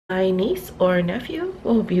My niece or nephew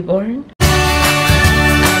will be born.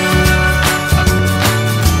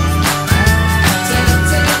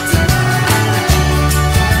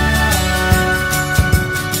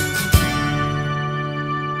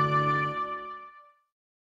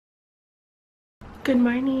 Good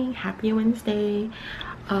morning, happy Wednesday.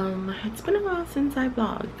 It's been a while since I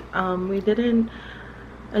vlogged. We didn't,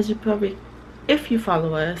 as you probably, if you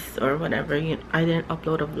follow us or whatever, I didn't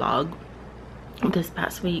upload a vlog this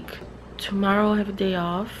past week. Tomorrow I have a day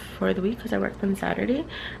off for the week because I worked on Saturday.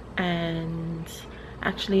 And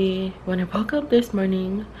actually, when I woke up this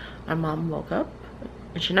morning, my mom woke up,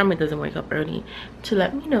 and she normally doesn't wake up early, to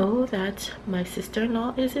let me know that my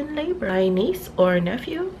sister-in-law is in labor. My niece or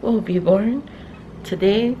nephew will be born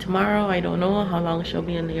today, tomorrow. I don't know how long she'll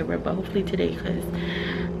be in labor, but hopefully today, because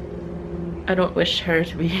I don't wish her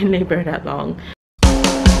to be in labor that long.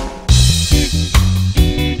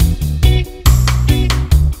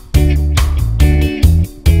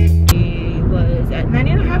 She was at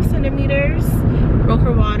 9.5 centimeters, broke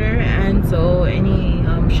her water, and so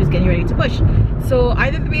she's getting ready to push. So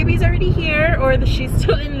either the baby's already here or she's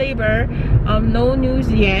still in labor. No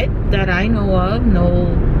news yet that I know of, no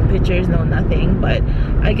pictures, no nothing, but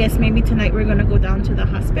I guess maybe tonight we're gonna go down to the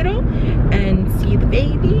hospital and see the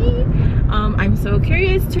baby. I'm so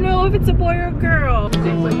curious to know if it's a boy or a girl. What's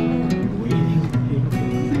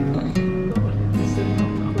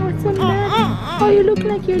the matter? Oh, you look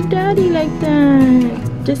like your daddy like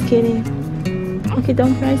that. Just kidding. Okay,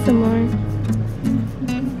 don't cry some more.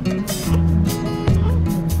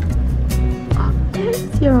 Oh,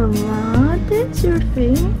 there's your mom. That's your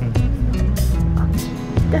face.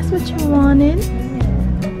 That's what you wanted?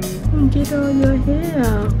 Get all your hair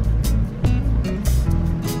out.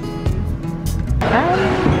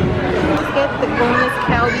 Let's get the boneless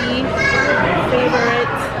Calbee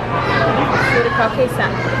favorite. With the cupcake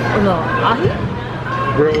sandwich. No, ahi?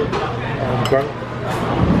 Grilled garlic.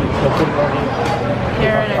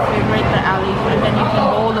 Here, and I favorite the alley. And then you can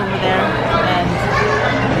bowl over there. And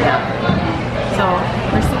yeah. So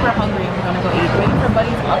we're super hungry and we're gonna go eat. Waiting for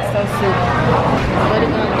Buddy's oxtail soup. Buddy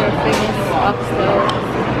got their famous oxtail.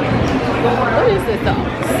 What is this? The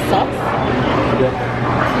sauce? Yeah.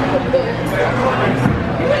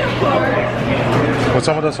 Put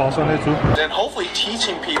some of the sauce on there too. Then hopefully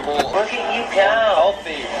teaching people, look at you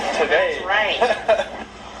healthy today. Right.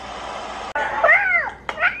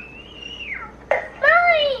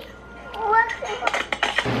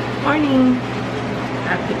 Morning.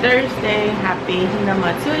 Happy Thursday. Happy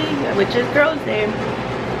Hinamatsuri, which is Girls' Day.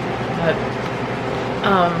 But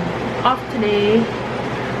off today.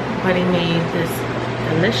 Buddy made this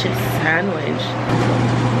delicious sandwich.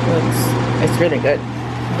 It's really good.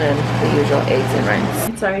 Than the usual eggs and rice.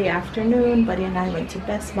 It's already afternoon. Buddy and I went to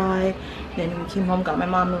Best Buy. Then we came home, got my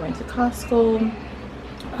mom, and went to Costco.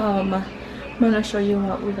 I'm gonna show you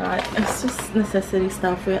what we got. It's just necessity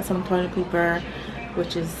stuff. We got some toilet paper,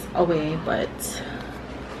 which is away, but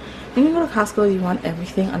when you go to Costco, you want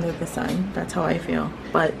everything under the sun. That's how I feel.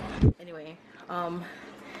 But anyway,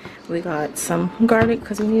 we got some garlic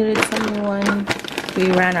because we needed some new one. We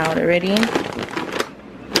ran out already.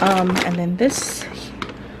 And then this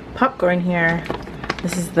popcorn here.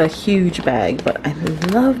 This is the huge bag, but I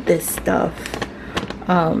love this stuff.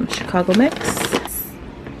 Chicago mix,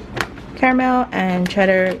 caramel and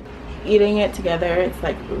cheddar. Eating it together, it's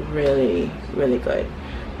like really good.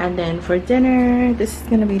 And then for dinner, this is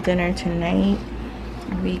gonna be dinner tonight.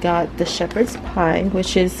 We got the shepherd's pie,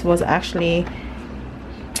 which was actually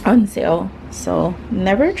on sale, so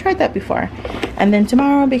never tried that before. And then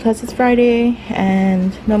tomorrow, because it's Friday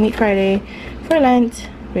and no meat Friday, for Lent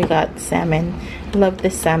we got salmon. Love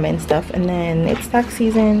this salmon stuff. And then it's tax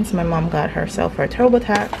season, so my mom got herself her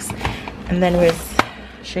TurboTax. And then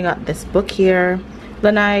she got this book here.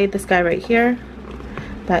 Lanai, this guy right here,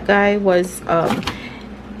 that guy was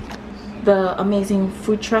the amazing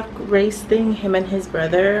food truck race thing. Him and his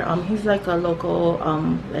brother, he's like a local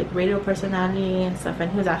like radio personality and stuff, and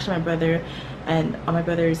he was actually my brother and my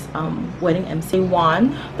brother's wedding MC.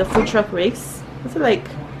 Won the food truck race. Was it like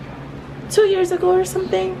 2 years ago or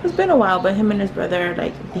something? It's been a while, but him and his brother,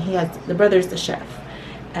 like, the brother's the chef.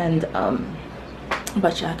 And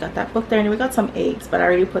but yeah, I got that book there, and we got some eggs, but I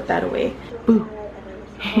already put that away. Boo.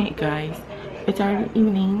 Hey guys, it's already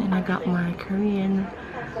evening and I got my Korean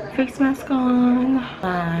face mask on,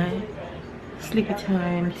 my sleepy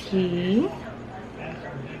time tea.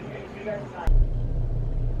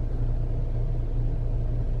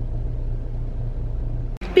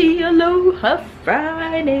 Be Aloha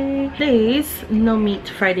Friday. Today's no meat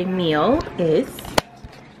Friday meal is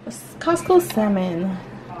Costco salmon,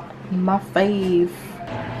 my fave.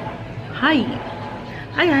 Hi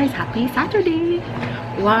guys, happy Saturday.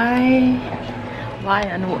 Why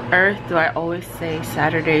on earth do I always say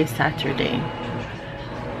Saturday?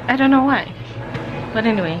 I don't know why, but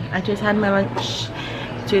anyway, I just had my lunch.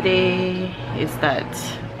 Today is that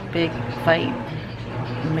big fight,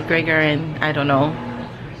 McGregor and I don't know,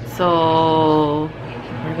 so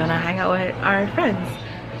we're gonna hang out with our friends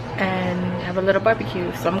and have a little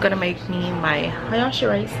barbecue. So I'm gonna make me my hayashi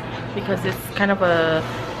rice because it's kind of a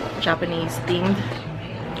Japanese themed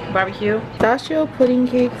barbecue. Pistachio pudding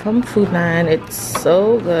cake from Foodland. It's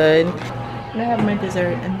so good. I have my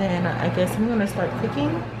dessert and then I guess I'm gonna start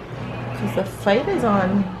cooking because the fight is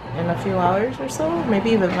on in a few hours or so,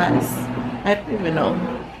 maybe even less. I don't even know.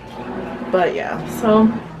 But yeah, so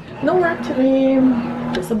no work today.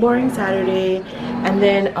 Just a boring Saturday. And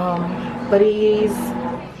then Buddy's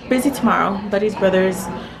busy tomorrow. Buddy's brother's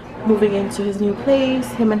moving into his new place,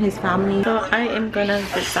 him and his family. So I am gonna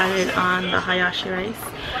get started on the hayashi rice.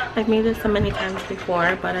 I've made this so many times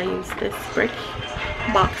before, but I use this brick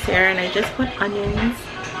box here and I just put onions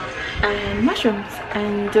and mushrooms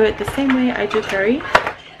and do it the same way I do curry.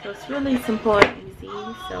 So it's really simple and easy.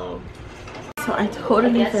 So I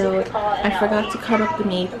totally failed. I forgot to cut up the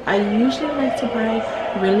meat. I usually like to buy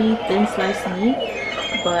really thin sliced meat,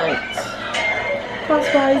 but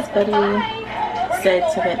cost-wise, Buddy said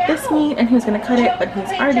to get this meat and he was gonna cut it, but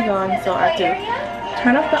he's already gone, so I have to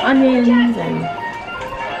turn off the onions and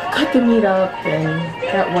cut the meat up, and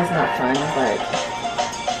that was not fun. But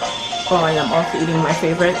oh, and I'm also eating my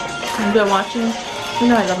favorite. I've been watching, you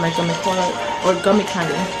know I love my gummy cola or gummy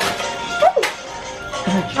candy. Woo!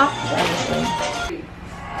 And I chopped everything.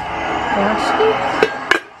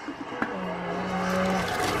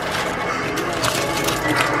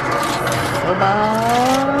 Soba.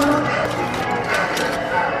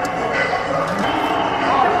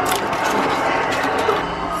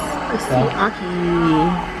 Aki,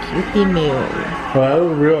 cutie meal. Well, that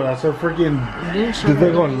was real. That's a freaking. Did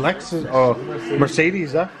they go on Lexus? Oh,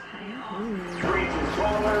 Mercedes, huh?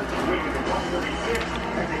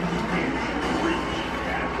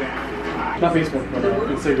 Not Facebook, but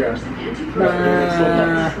Instagram.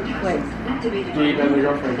 Wait. Gabe and the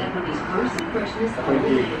girlfriend.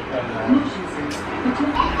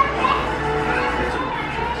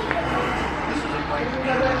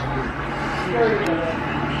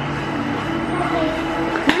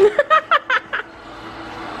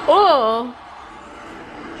 Oh,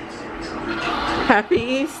 happy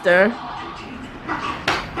Easter.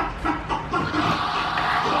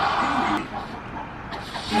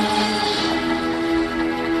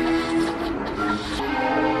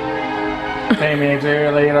 Take me to you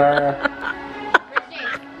later.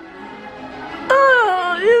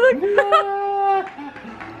 Oh, you look.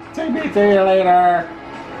 Take me to you later.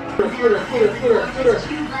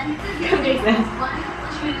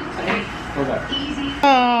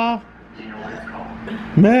 Oh,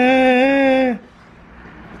 man.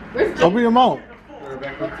 Open your mouth.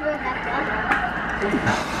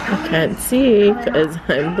 I can't see because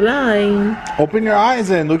I'm blind. Open your eyes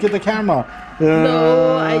and look at the camera.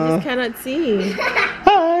 No, I just cannot see.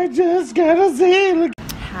 I just gotta see. Look.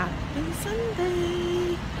 Happy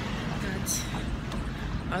Sunday.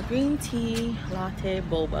 Got a green tea latte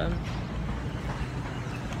boba.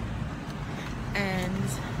 And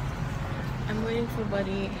I'm waiting for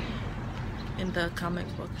Buddy in the comic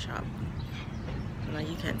book shop. Well,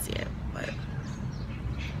 you can't see it, but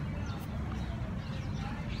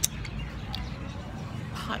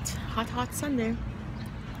hot Sunday.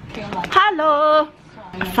 Hello!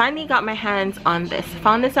 I finally got my hands on this.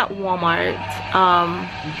 Found this at Walmart.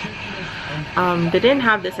 They didn't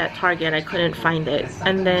have this at Target. I couldn't find it.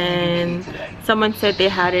 And then someone said they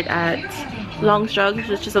had it at Longstrugs,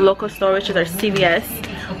 which is a local store, which is our CVS.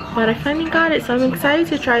 But I finally got it, so I'm excited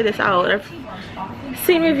to try this out. I've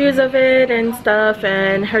seen reviews of it and stuff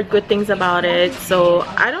and heard good things about it, so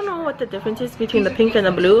I don't know what the difference is between the pink and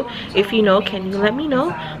the blue. If you know, can you let me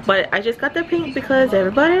know? But I just got the pink because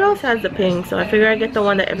everybody else has the pink, so I figure I get the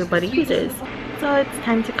one that everybody uses. So it's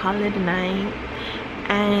time to call it a night,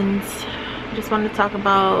 and I just want to talk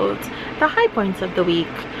about the high points of the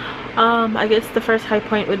week. I guess the first high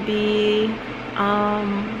point would be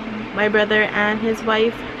my brother and his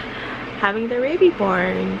wife having their baby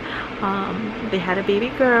born. They had a baby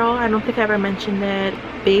girl. I don't think I ever mentioned it.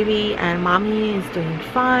 Baby and mommy is doing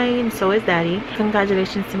fine, so is daddy.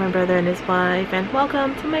 Congratulations to my brother and his wife, and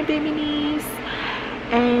welcome to my baby niece.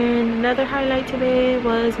 And another highlight today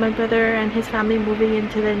was my brother and his family moving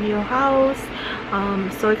into their new house.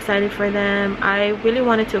 So excited for them. I really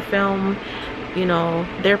wanted to film, you know,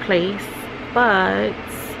 their place, but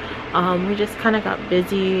We just kind of got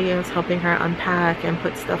busy. I was helping her unpack and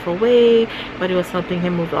put stuff away, but it was helping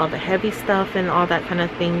him move all the heavy stuff and all that kind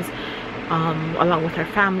of things, along with her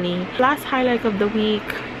family. Last highlight of the week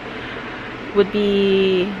would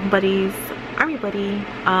be Buddy's army buddy.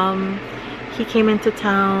 He came into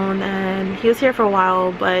town and he was here for a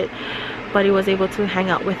while, but Buddy was able to hang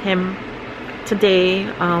out with him today,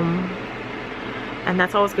 and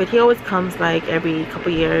that's always good. He always comes like every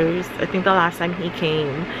couple years. I think the last time he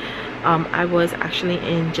came, I was actually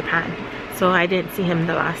in Japan, so I didn't see him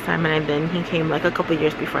the last time, and then he came like a couple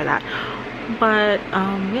years before that. But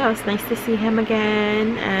yeah, it was nice to see him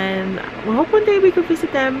again, and we hope one day we could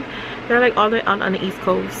visit them. They're like all the way on the East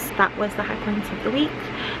Coast. That was the high points of the week,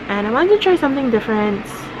 and I wanted to try something different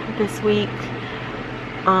this week.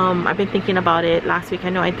 I've been thinking about it. Last week I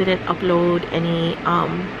know I didn't upload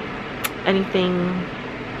anything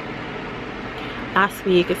last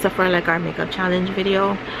week except for like our makeup challenge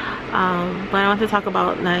video, but I want to talk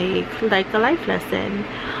about like a life lesson,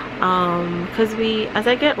 because as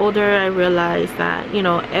I get older I realize that, you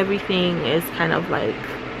know, everything is kind of like,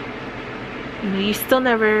 you know, you still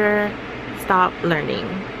never stop learning.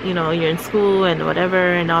 You know, you're in school and whatever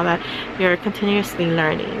and all that, you're continuously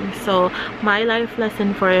learning. So my life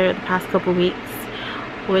lesson for the past couple weeks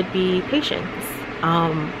would be patience.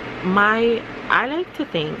 I like to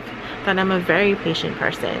think that I'm a very patient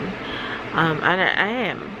person, and I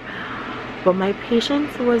am, but my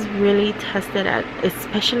patience was really tested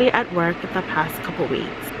especially at work the past couple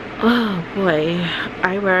weeks. Oh boy,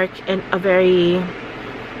 I work in a very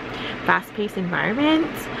fast-paced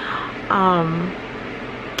environment.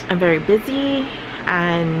 I'm very busy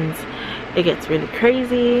and it gets really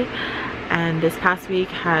crazy, and this past week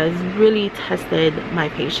has really tested my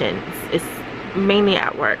patience. It's mainly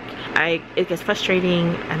at work. It gets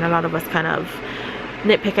frustrating, and a lot of us kind of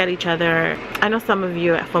nitpick at each other. I know some of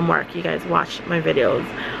you from work, you guys watch my videos,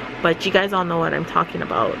 but you guys all know what I'm talking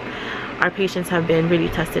about. Our patience have been really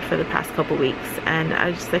tested for the past couple weeks, and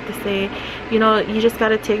I just like to say, you know, you just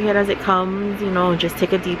gotta take it as it comes. You know, just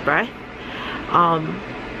take a deep breath,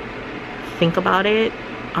 think about it,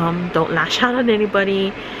 don't lash out on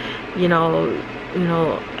anybody. You know,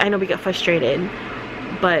 I know we get frustrated,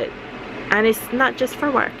 and it's not just for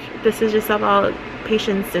work. This is just about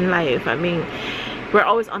patience in life. I mean, we're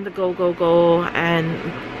always on the go, and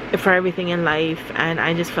for everything in life, and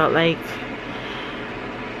I just felt like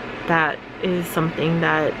that is something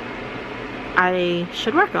that I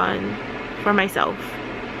should work on for myself,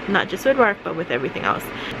 not just with work but with everything else.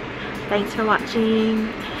 Thanks for watching.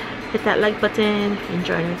 Hit that like button if you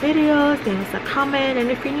enjoyed our videos, leave us a comment, and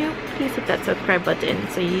if you're new, please hit that subscribe button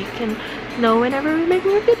so you can know whenever we make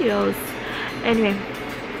more videos. Anyway,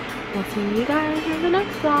 we'll see you guys in the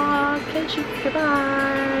next vlog. Catch you.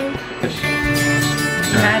 Goodbye.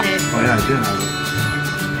 Got it. Oh yeah, I did have it.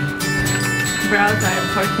 Brows are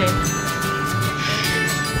important.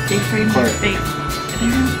 They frame your face.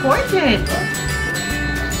 They're important.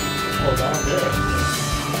 Oh, down there.